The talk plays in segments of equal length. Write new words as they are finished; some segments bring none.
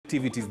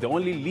activities. The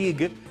only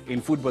league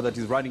in football that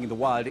is running in the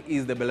world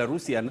is the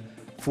Belarusian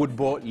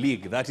Football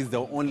League. That is the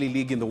only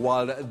league in the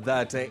world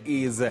that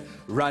is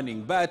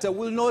running. But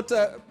we'll not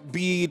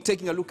be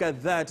taking a look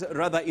at that.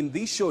 Rather, in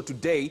this show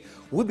today,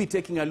 we'll be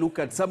taking a look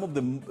at some of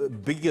the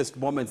biggest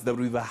moments that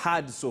we've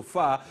had so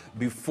far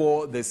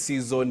before the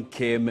season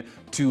came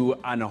to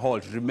an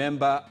halt.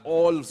 Remember,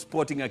 all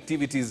sporting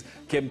activities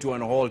came to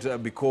an halt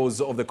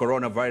because of the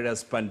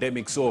coronavirus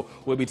pandemic. So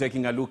we'll be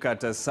taking a look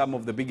at some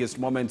of the biggest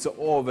moments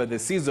of the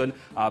season.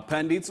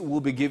 Pundits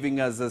will be giving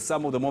us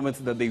some of the moments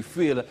that they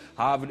feel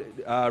have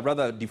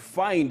rather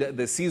defined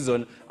the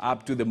season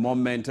up to the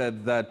moment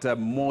that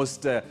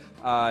most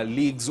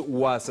leagues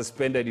were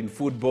suspended in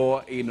football,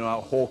 in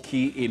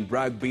hockey, in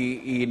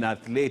rugby, in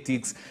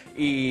athletics,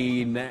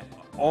 in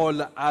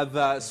all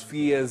other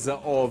spheres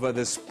of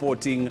the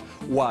sporting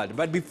world.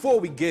 But before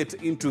we get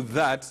into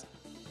that,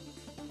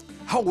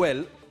 how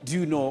well do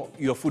you know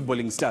your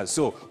footballing stars?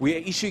 So we are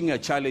issuing a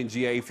challenge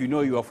here. If you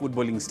know your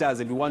footballing stars,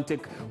 and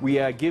we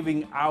are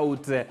giving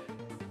out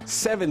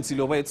 7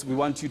 silhouettes. We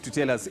want you to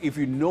tell us if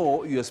you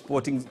know your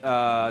sporting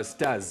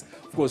stars.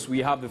 Of course, we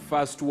have the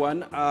first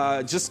one.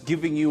 Just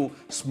giving you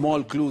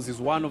small clues. Is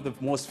one of the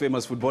most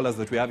famous footballers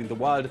that we have in the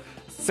world.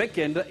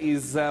 Second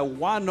is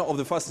one of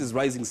the fastest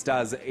rising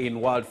stars in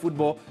world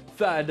football.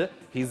 Third,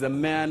 he's a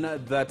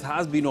man that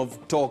has been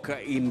of talk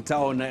in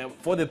town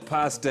for the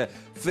past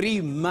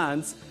 3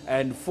 months.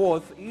 And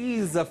fourth,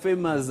 he's a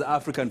famous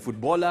African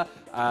footballer.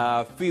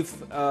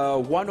 Fifth,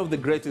 one of the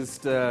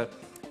greatest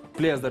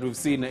players that we've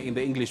seen in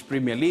the English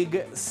Premier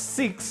League.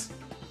 6,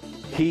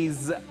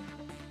 he's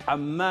a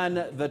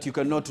man that you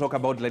cannot talk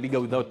about La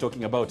Liga without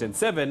talking about. And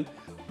 7,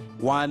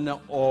 one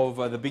of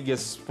the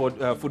biggest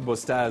football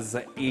stars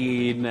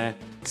in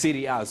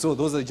Serie A. So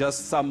those are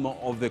just some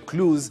of the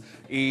clues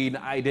in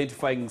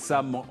identifying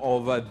some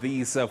of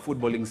these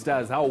footballing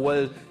stars. How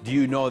well do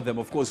you know them?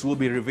 Of course, we'll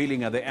be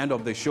revealing at the end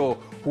of the show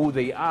who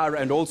they are,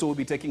 and also we'll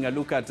be taking a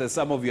look at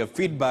some of your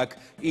feedback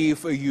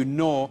if you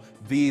know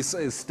these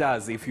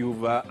stars, if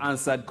you've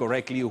answered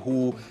correctly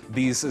who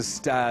these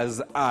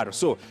stars are.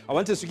 So I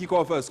want us to kick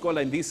off a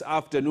Scoreline this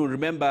afternoon.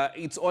 Remember,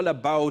 it's all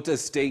about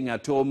staying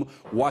at home,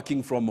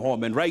 working from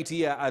home. And right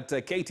here at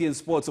KTN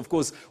Sports, of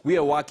course, we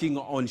are working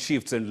on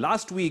shifts. And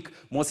last week,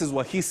 Moses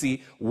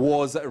Wahisi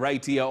was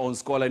right here on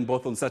Scoreline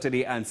both on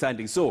Saturday and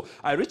Sunday. So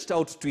I reached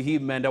out to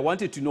him and I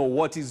wanted to know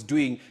what he's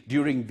doing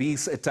during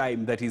this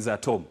time that he's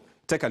at home.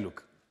 Take a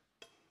look.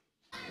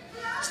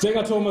 Staying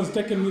at home has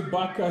taken me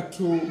back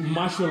to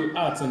martial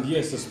arts, and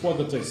yes, a sport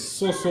that I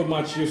so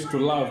much used to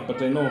love,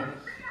 but I know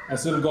I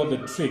still got the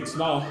tricks.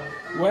 Now,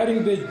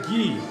 wearing the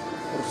gi,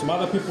 or some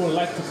other people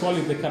like to call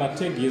it the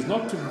karate gi, is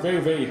not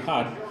very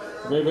hard,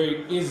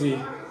 very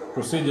easy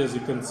procedures.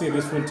 You can see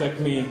this won't take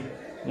me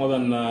more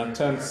than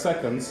 10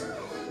 seconds.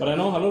 But I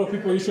know a lot of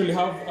people usually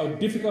have a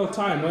difficult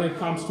time when it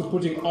comes to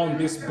putting on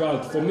this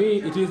belt. For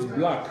me, it is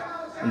black,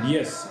 and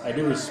yes, I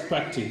do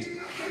respect it.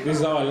 This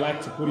is how I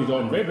like to put it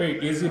on. Very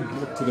easy.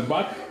 To the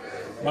back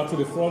to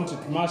the front.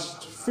 It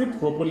must fit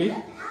properly.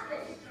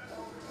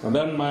 And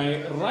then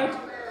my right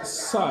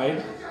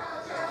side,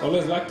 I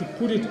always like to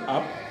put it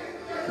up.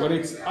 When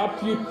it's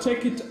up, you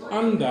take it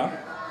under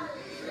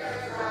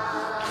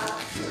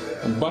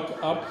and back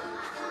up.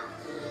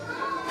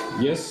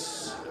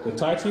 Yes, the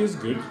tight is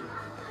good.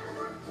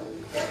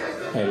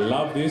 I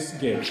love this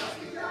game.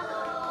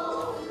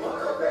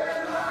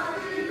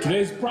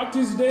 Today's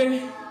practice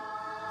day.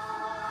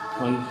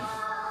 And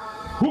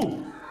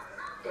who?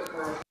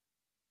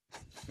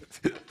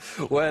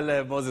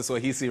 Well, Moses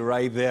Wahisi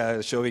right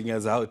there showing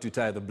us how to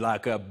tie the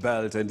black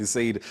belt, and he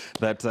said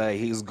that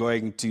he's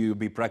going to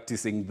be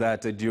practicing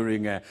that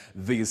during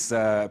this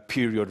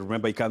period.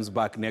 Remember, he comes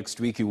back next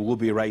week. He will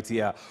be right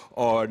here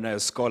on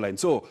Scoreline.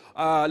 So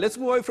let's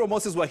move away from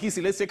Moses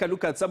Wahisi. Let's take a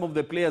look at some of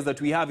the players that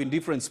we have in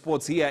different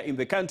sports here in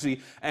the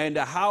country and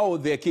how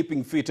they're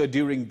keeping fit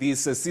during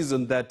this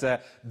season that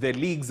the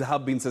leagues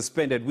have been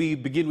suspended. We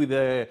begin with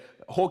the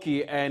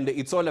hockey, and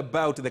it's all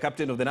about the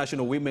captain of the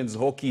national women's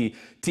hockey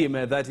team,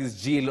 that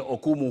is Jill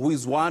Okumu, who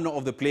is one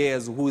of the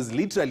players who is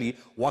literally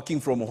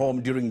working from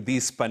home during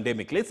this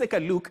pandemic. Let's take a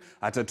look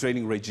at her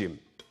training regime.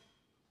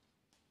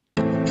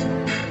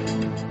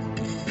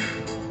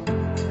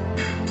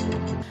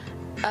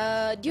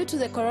 Due to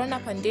the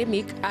corona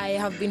pandemic, I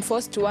have been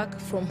forced to work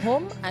from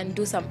home and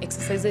do some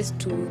exercises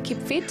to keep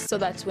fit so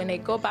that when I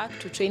go back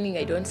to training,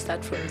 I don't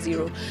start from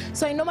zero.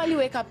 So I normally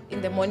wake up in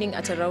the morning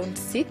at around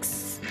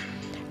 6.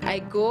 I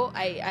go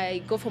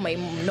for my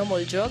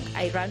normal jog.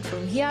 I run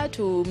from here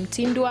to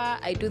Mtindwa.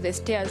 I do the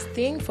stairs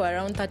thing for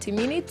around 30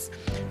 minutes.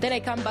 Then I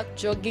come back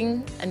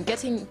jogging, and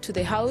getting to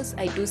the house,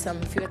 I do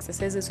some few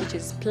exercises, which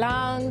is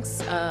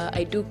planks.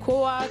 I do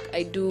core work.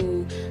 I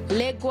do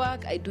leg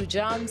work. I do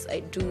jumps.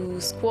 I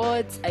do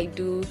squats. I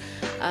do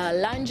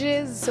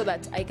lunges, so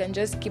that I can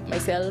just keep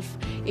myself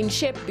in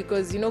shape,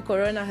 because, you know,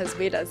 Corona has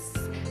made us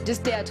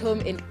just stay at home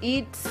and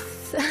eat,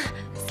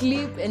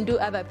 sleep, and do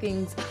other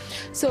things.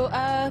 So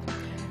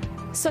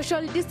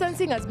Social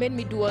distancing has made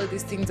me do all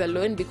these things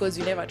alone because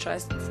you never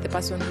trust the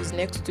person who's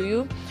next to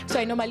you. So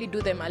I normally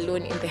do them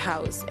alone in the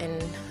house, and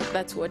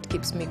that's what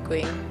keeps me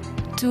going.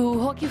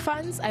 To hockey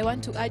fans, I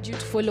want to urge you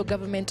to follow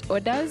government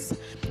orders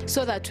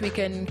so that we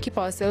can keep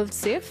ourselves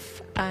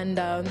safe. And,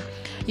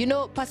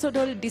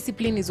 personal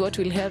discipline is what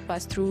will help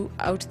us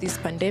throughout this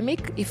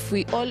pandemic. If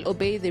we all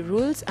obey the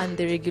rules and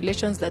the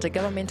regulations that the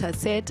government has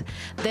set,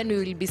 then we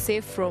will be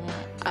safe from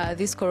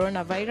this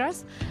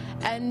coronavirus.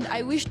 And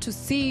I wish to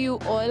see you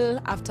all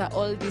after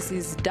all this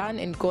is done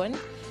and gone.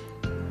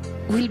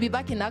 We'll be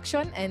back in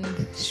action, and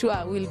sure,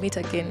 we'll meet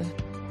again.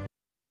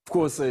 Of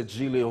course,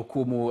 Jile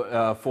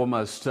Okumu,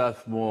 former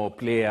Strathmore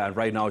player, and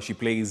right now she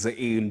plays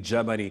in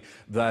Germany.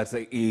 That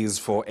is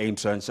for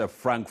Eintracht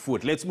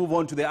Frankfurt. Let's move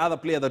on to the other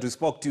player that we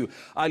spoke to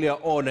earlier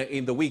on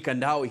in the week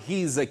and how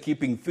he's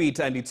keeping fit,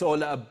 and it's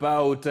all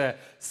about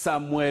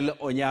Samuel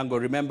Onyango.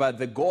 Remember,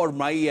 the Gor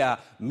Mahia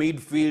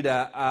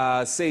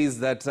midfielder says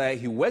that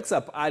he wakes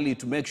up early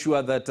to make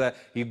sure that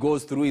he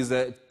goes through his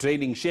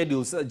training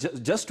schedules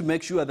just to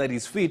make sure that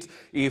he's fit.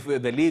 If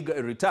the league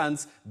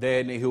returns,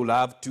 then he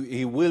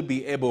will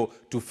be able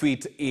to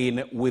fit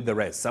in with the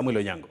rest. Samuel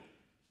Onyango.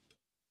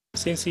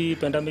 Since the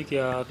pandemic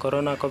ya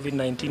corona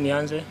COVID-19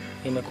 yanze,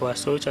 imekuwa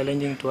so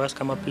challenging to us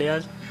kama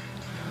players.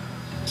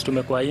 So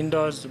tumekuwa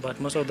indoors, but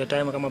most of the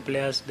time kama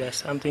players, there's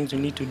some things we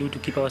need to do to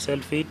keep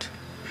ourselves fit.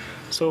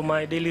 So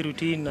my daily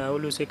routine, I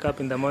always wake up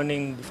in the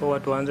morning before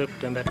watu wanze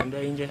kutembea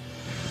nje.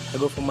 I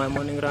go for my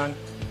morning run.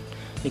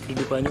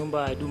 Nikirudi kwa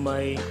nyumba, I do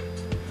my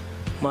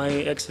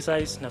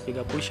exercise,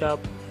 napiga push up,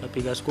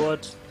 napiga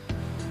squats.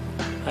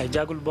 I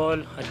juggle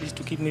ball at least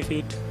to keep me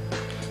fit.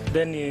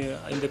 Then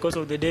in the course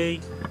of the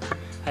day,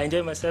 I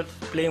enjoy myself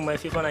playing my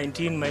FIFA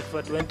 19, my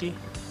FIFA 20.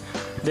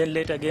 Then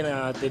later again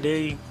at the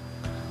day,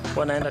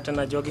 when I end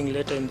up jogging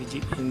later in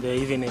the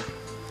evening.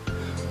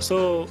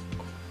 So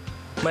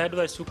my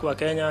advice to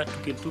Kenya to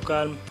keep too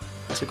calm.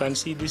 As you can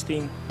see, this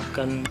thing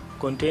can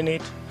contain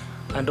it,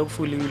 and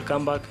hopefully we'll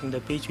come back in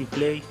the pitch we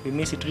play. We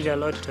miss it really a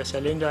lot, it's a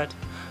challenge that,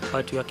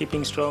 but we are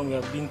keeping strong. We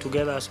have been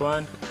together as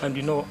one, and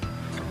we know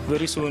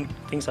very soon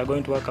things are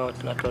going to work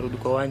out na tuarudi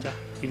kwa uwanja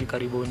hivi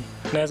karibuni.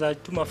 Naweza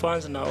tuma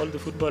fans na all the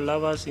football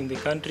lovers in the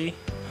country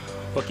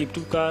wa keep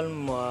too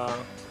calm,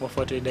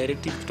 wafuate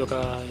directive kutoka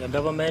ya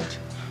government,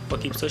 wa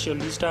keep social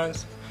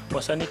distance,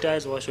 wa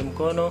sanitize, washe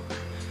mkono.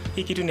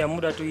 Hii kitu ni ya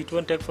muda tu, it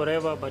won't take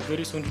forever, but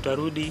very soon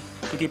tutarudi.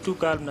 To keep too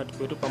calm na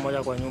tuwe tu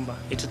pamoja kwa nyumba.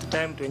 It's the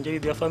time to enjoy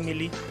with your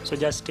family, so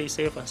just stay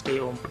safe and stay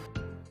home.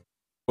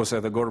 Of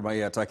course, the Gor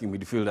Mahia attacking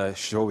midfielder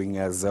showing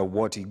us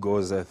what he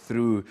goes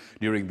through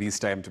during this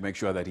time to make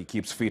sure that he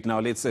keeps fit. Now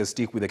let's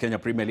stick with the Kenya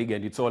Premier League,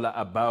 and it's all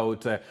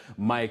about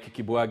Mike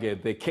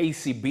Kibwage. The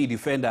KCB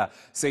defender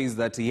says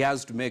that he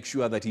has to make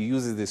sure that he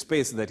uses the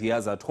space that he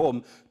has at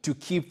home to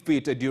keep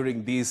fit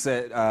during this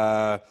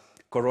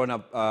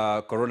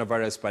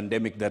coronavirus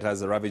pandemic that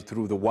has ravaged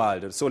through the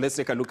world. So let's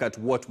take a look at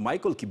what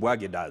Michael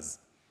Kibwage does.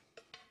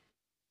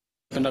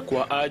 Napenda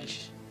kuwa-urge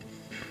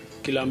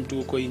kila mtu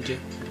uko nje.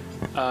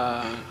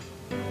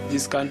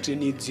 This country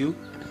needs you,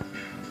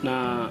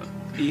 na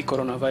hii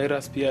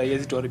coronavirus pia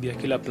haiwezi tuharibia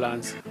kila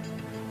plans.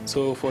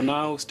 So for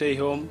now, stay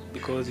home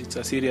because it's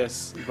a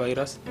serious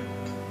virus,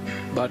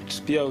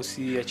 but pia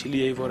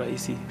usiachilie hivyo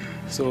rahisi.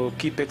 So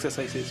keep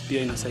exercises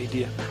pia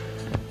inasaidia.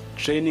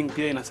 Training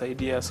pia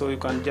inasaidia, so you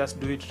can just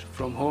do it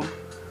from home.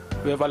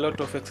 We have a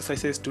lot of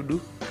exercises to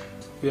do.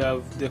 We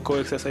have the core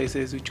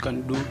exercises which you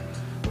can do,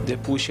 the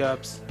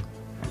push-ups,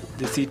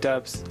 the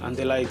sit-ups and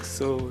the likes.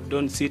 So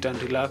don't sit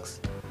and relax.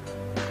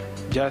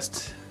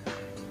 Just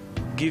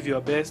give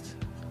your best,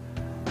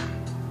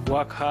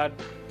 work hard,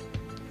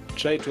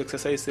 try to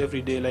exercise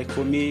every day. Like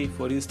for me,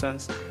 for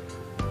instance,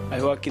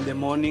 I work in the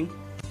morning,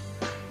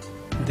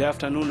 in the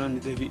afternoon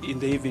and in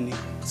the evening.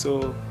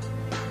 So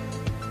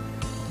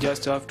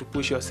just have to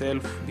push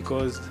yourself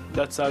because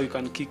that's how you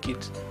can kick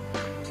it.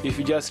 If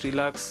you just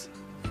relax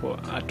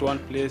at one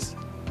place,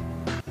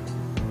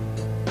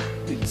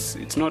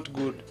 it's not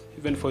good.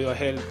 Even for your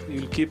health,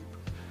 you'll keep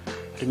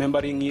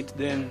remembering it,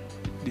 then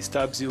it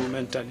disturbs you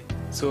mentally.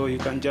 So you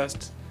can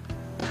just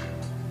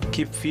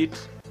keep fit,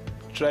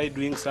 try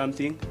doing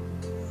something,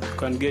 you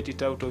can get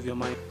it out of your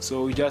mind.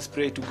 So we just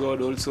pray to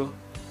God also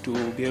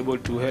to be able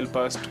to help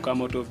us to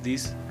come out of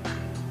this.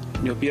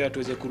 Ndio pia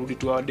tuweze kurudi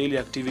to our daily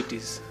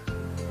activities.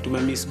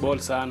 Tumemiss ball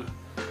sana.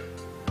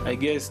 I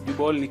guess the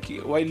ball ni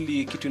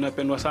widely kitu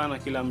inapendwa sana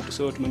kila mtu,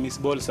 so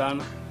tumemiss ball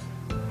sana.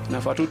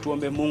 Nafaa tu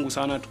tuombe Mungu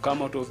sana to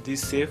come out of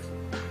this safe,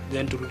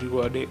 then to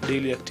do our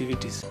daily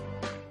activities.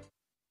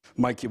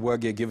 Mike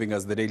Kibwage giving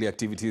us the daily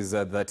activities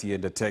that he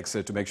undertakes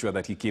to make sure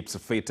that he keeps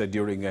fit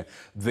during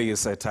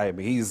this time.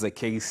 He's a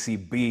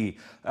KCB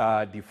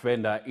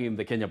defender in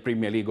the Kenya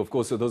Premier League. Of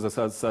course, so those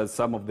are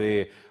some of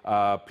the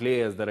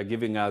players that are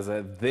giving us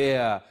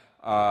their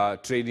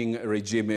training regime.